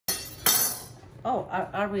Oh,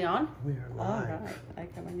 are we on? We are live. All right. I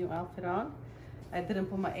got my new outfit on. I didn't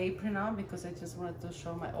put my apron on because I just wanted to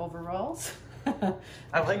show my overalls.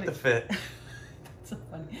 I like the fit. That's so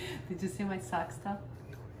funny. Did you see my sock stuff?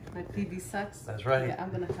 My PB socks? That's right. Yeah, I'm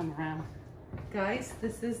gonna come around. Guys,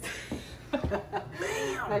 this is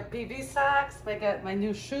my PB socks. I got my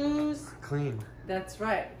new shoes. Clean. That's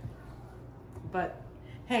right. But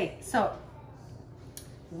hey, so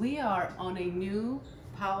we are on a new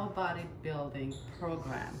power bodybuilding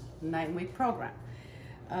program, 9-week program.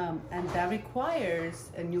 And that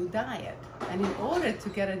requires a new diet. And in order to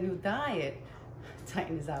get a new diet,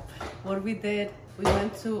 tighten this up. What we did,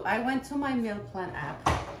 I went to my meal plan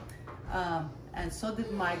app, and so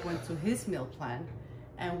did Mike went to his meal plan.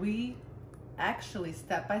 And we actually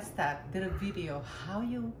step by step did a video how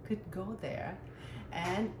you could go there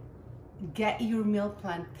and get your meal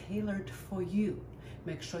plan tailored for you.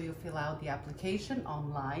 Make sure you fill out the application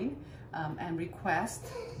online and request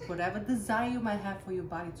whatever desire you might have for your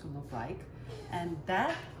body to look like. And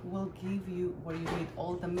that will give you what you need,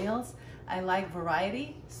 all the meals. I like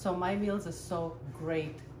variety, so my meals are so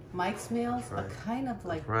great. Mike's meals are kind of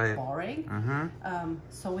like boring.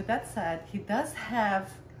 So with that said, he does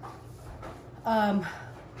have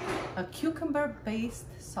a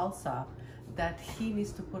cucumber-based salsa that he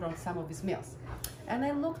needs to put on some of his meals. And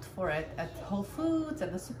I looked for it at Whole Foods,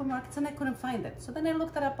 at the supermarkets, and I couldn't find it. So then I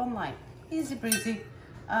looked it up online, easy breezy,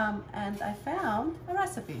 and I found a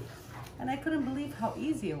recipe. And I couldn't believe how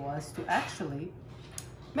easy it was to actually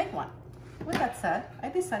make one. With that said, I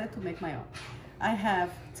decided to make my own. I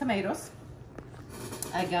have tomatoes,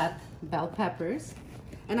 I got bell peppers,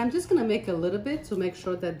 and I'm just gonna make a little bit to make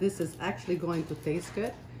sure that this is actually going to taste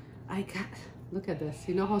good. I got, look at this,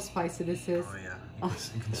 you know how spicy this is? Oh yeah,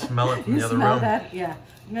 you can smell it from the other room. You smell that? Yeah.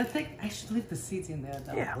 I'm gonna think, I should leave the seeds in there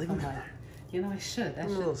though. Yeah, leave them in there. You know, I should. I'm a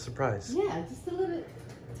little surprised. Yeah, just a little,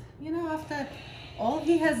 you know, after all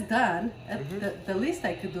he has done, the least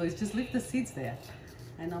I could do is just leave the seeds there.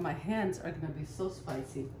 I know my hands are gonna be so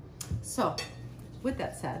spicy. So, with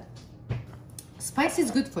that said, spice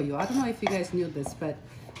is good for you. I don't know if you guys knew this, but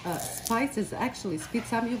spices actually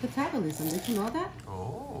speeds up your metabolism. Did you know that?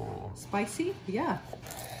 Oh. Spicy? Yeah.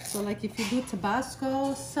 So like if you do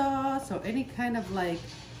Tabasco sauce or any kind of like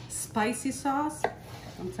spicy sauce,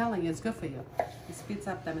 I'm telling you, it's good for you. It speeds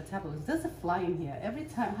up the metabolism. There's a fly in here every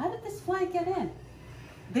time. How did this fly get in?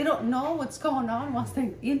 They don't know what's going on once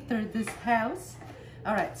they enter this house.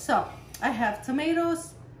 All right, so I have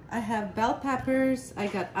tomatoes, I have bell peppers, I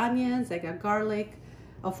got onions, I got garlic,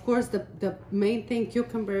 of course the main thing,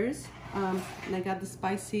 cucumbers, and I got the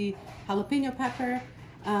spicy jalapeno pepper,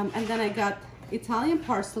 and then I got Italian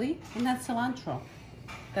parsley, and then cilantro.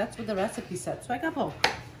 That's what the recipe said, so I got both.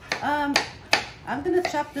 I'm gonna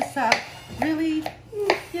chop this up really,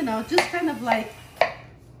 you know, just kind of like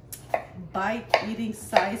bite-eating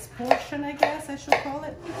size portion, I guess I should call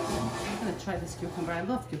it. I'm gonna try this cucumber. I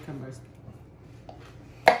love cucumbers.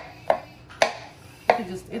 You can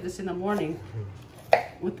just eat this in the morning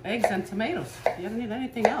with eggs and tomatoes. You don't need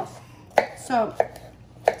anything else. So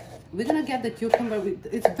we're gonna get the cucumber.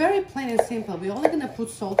 It's very plain and simple. We're only gonna put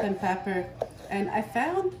salt and pepper. And I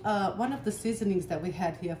found one of the seasonings that we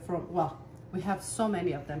had here from, well, we have so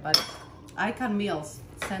many of them, but Icon Meals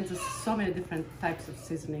sends us so many different types of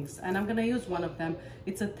seasonings, and I'm gonna use one of them.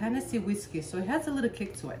 It's a Tennessee whiskey, so it has a little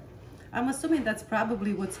kick to it. I'm assuming that's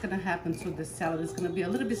probably what's gonna happen to this salad. It's gonna be a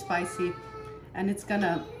little bit spicy, and it's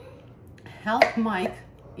gonna help Mike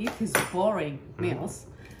eat his boring meals.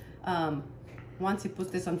 Once he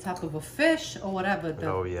puts this on top of a fish or whatever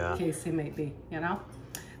the case it may be, you know?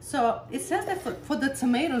 So it says that for the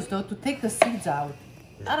tomatoes though, to take the seeds out.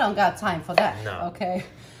 I don't got time for that, okay?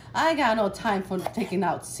 I got no time for taking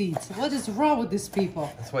out seeds. What is wrong with these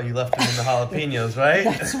people? That's why you left them in the jalapenos, right?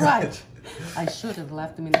 That's right. I should have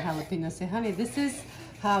left them in the jalapenos. Say, honey, this is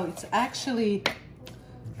how it's actually...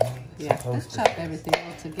 Yeah, let's chop everything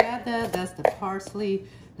all together. That's the parsley.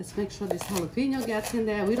 Let's make sure this jalapeno gets in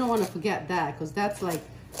there. We don't want to forget that because that's like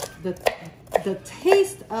the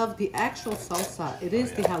taste of the actual salsa. It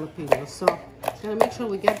is the jalapeno. So gotta make sure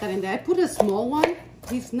we get that in there. I put a small one.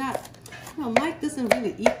 He's not... No, Mike doesn't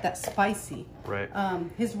really eat that spicy. Right.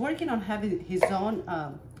 He's working on having his own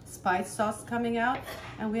spice sauce coming out,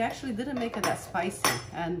 and we actually didn't make it that spicy.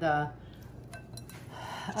 And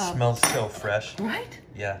it smells so fresh. Right?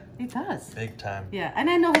 Yeah. It does. Big time. Yeah, and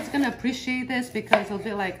I know he's gonna appreciate this because he'll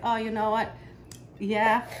be like, oh, you know what?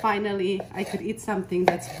 Yeah, finally I could eat something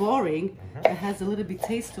that's boring, that has a little bit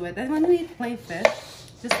taste to it. And when we eat plain fish,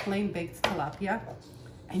 just plain baked tilapia,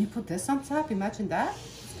 and you put this on top, imagine that.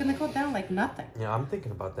 It's gonna go down like nothing. Yeah, I'm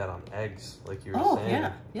thinking about that on eggs, like you were Oh, saying.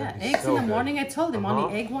 yeah. That'd be Eggs so in the good. morning. I told him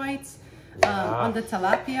on the egg whites, on the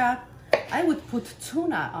tilapia. I would put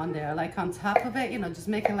tuna on there, like on top of it, you know, just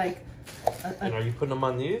making like And are you putting them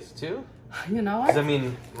on these too? you know what? Because I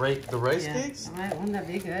mean, the rice Yeah. cakes? All right, wouldn't that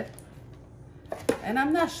be good? And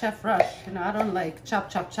I'm not Chef Rush, you know, I don't like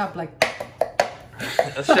chop like.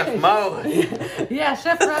 That's Chef Mo. Yeah,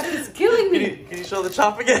 Chef Rush is killing me. Can you show the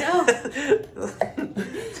chop again? No.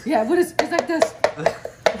 Yeah, but it's like this.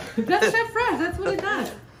 That's Chef Rush, that's what he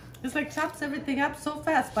does. It's like chops everything up so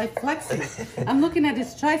fast by flexing. I'm looking at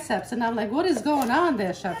his triceps and I'm like, what is going on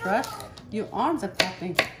there, Chef Rush? Your arms are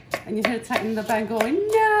tapping. And you hear Titan in the back going,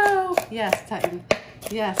 no. Yes, Titan.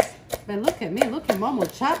 Yes. But look at me, look at Momo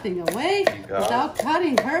chopping away without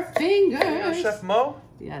cutting her fingers. You know Chef Mo?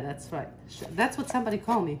 Yeah, that's right. That's what somebody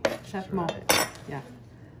called me, Chef Mo. Right. Yeah.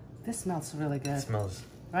 This smells really good. It smells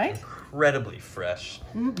right? incredibly fresh.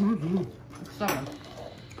 Mm-hmm. So,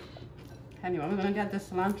 anyway, we're gonna get this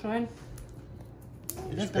cilantro in.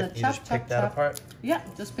 You Just just, gonna pick, chop. that apart? Yeah,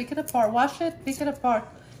 just pick it apart. Wash it, pick it apart.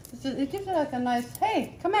 It gives it like a nice,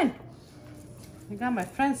 hey, come in. I got my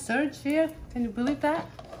friend Serge here. Can you believe that?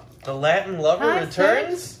 The Latin lover Hi,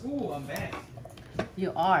 returns? Ooh, I'm back.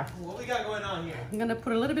 You are. What we got going on here? I'm gonna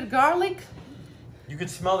put a little bit of garlic. You could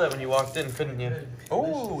smell that when you walked in, couldn't you?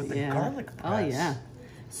 Oh, with the garlic press. Oh, yeah.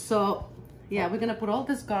 So, yeah, we're gonna put all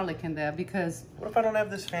this garlic in there because, What if I don't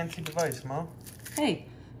have this fancy device, Mo? hey,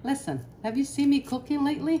 listen, have you seen me cooking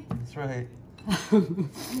lately? That's right.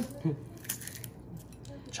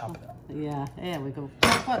 Chop it up. Yeah, there we go.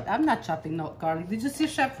 What? I'm not chopping no garlic. Did you see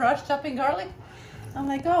Chef Rush chopping garlic? I'm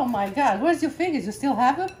like, oh my God, where's your fingers? You still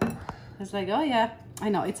have them? It's like, oh yeah. I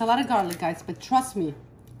know, it's a lot of garlic, guys, but trust me,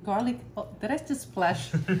 garlic, oh, did I just splash?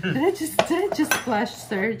 did I just splash,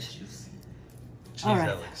 Serge? Jeez, All right.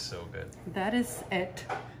 that looks so good. That is it.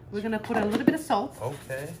 We're gonna put a little bit of salt.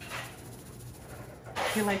 Okay.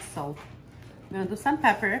 He likes salt. We're gonna do some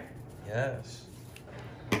pepper. Yes.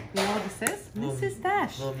 You know what this is? Little- Mrs.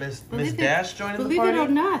 Dash. Little Miss Believe it- Dash joining the Believe party? it or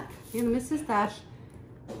not, you know, Mrs. Dash.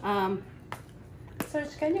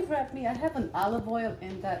 Serge, can you grab me? I have an olive oil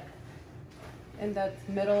in that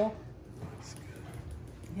middle.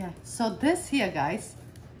 Yeah. So this here, guys,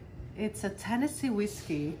 it's a Tennessee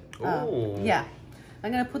whiskey. Ooh. Yeah.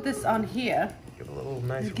 I'm gonna put this on here. Give it a little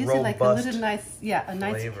nice It gives robust it like a little nice, yeah, a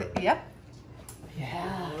nice. flavor. Yep.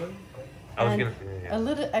 Yeah. I was And gonna. Yeah. a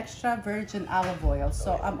little extra virgin olive oil.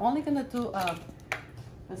 So I'm only gonna do a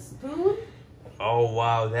spoon. Oh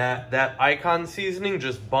wow, that icon seasoning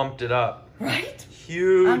just bumped it up. Right?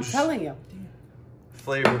 Huge I'm telling you.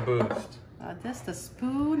 flavor boost. Just a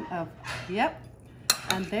spoon of, yep.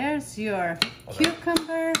 And there's your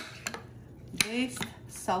cucumber-based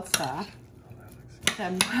salsa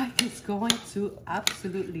that Mike is going to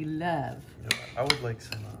absolutely love. Yeah, I would like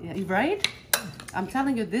some. Yeah, right? I'm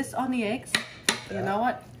telling you, this on the eggs, you know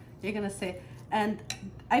what? You're gonna say, and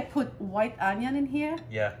I put white onion in here.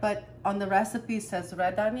 Yeah. But on the recipe it says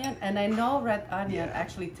red onion, and I know red onion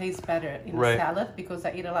actually tastes better in Right. a salad because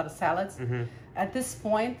I eat a lot of salads. Mm-hmm. At this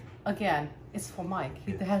point, again, it's for Mike.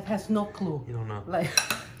 He has no clue. You don't know. Like,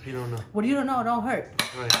 You don't know. what you don't know, don't hurt.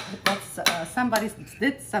 Right. That's somebody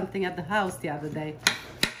did something at the house the other day,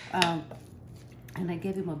 and I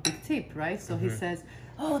gave him a big tip, right? So he says,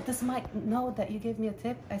 "Oh, does Mike know that you gave me a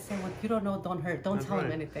tip?" I said, "What you don't know, don't hurt. Don't That's tell him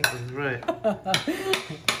right. anything." That's right.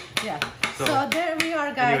 Yeah. So- So there we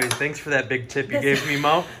are, guys. Anyways, thanks for that big tip you gave me,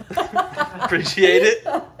 Mo. Appreciate it.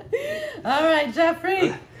 All right,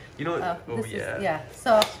 Jeffrey. You know what? This is- yeah. yeah.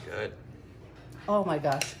 So, Good. oh my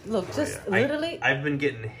gosh, look, just Yeah. literally, I've been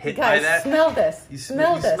getting hit by guys, that. smell this. You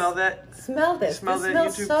smell you this. smell that? Smell this. smell This that,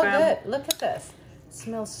 smells YouTube so fam? good. Look at this. It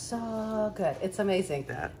smells so good. It's amazing.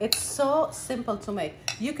 That- It's so simple to make.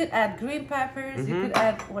 You could add green peppers. You could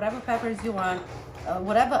add whatever peppers you want,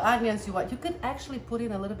 whatever onions you want. You could actually put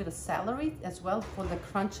in a little bit of celery as well for the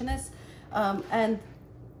crunchiness. And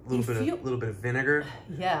A if you, little bit of vinegar.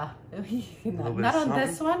 yeah, little bit not of on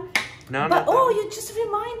this one. No, But no. oh, you just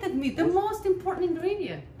reminded me the most important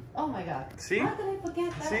ingredient. Oh my God! See? How did I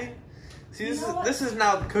forget that? See, You know what? this is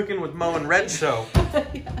now Cooking with Mo and Red show.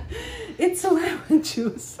 It's lemon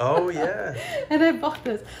juice. Oh yeah. And I bought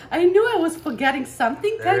this. I knew I was forgetting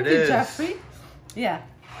something. There Thank it you, is. Jeffrey. Yeah.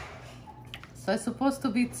 So it's supposed to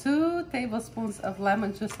be 2 tablespoons of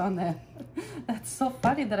lemon juice on there. That's so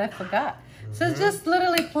funny that I forgot. So it's just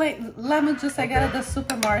literally plain lemon juice I got at the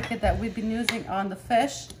supermarket that we've been using on the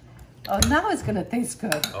fish. Oh, now it's gonna taste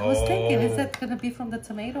good. I was thinking, is that gonna be from the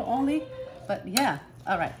tomato only? But yeah,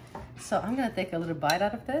 all right. So I'm gonna take a little bite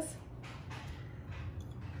out of this.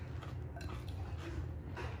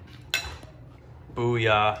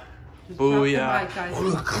 Booyah. Just Booyah. Drop the mic,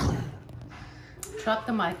 guys. Drop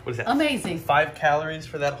the mic. What is that? Amazing. 5 calories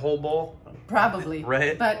for that whole bowl? Probably.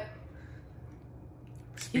 Right? But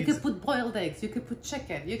you Speeds- could put boiled eggs, you could put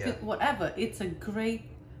chicken, you could whatever. It's a great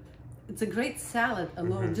salad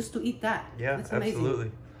alone, just to eat that. Yeah, it's amazing.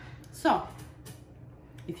 absolutely. So,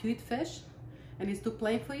 if you eat fish and it's too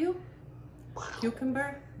plain for you,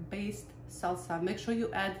 cucumber-based salsa. Make sure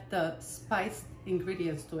you add the spiced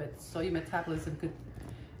ingredients to it so your metabolism could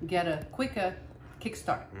get a quicker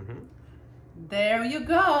kickstart. There you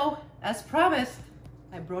go. As promised,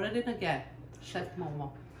 I brought it in again. Chef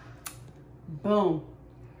Momo. Boom.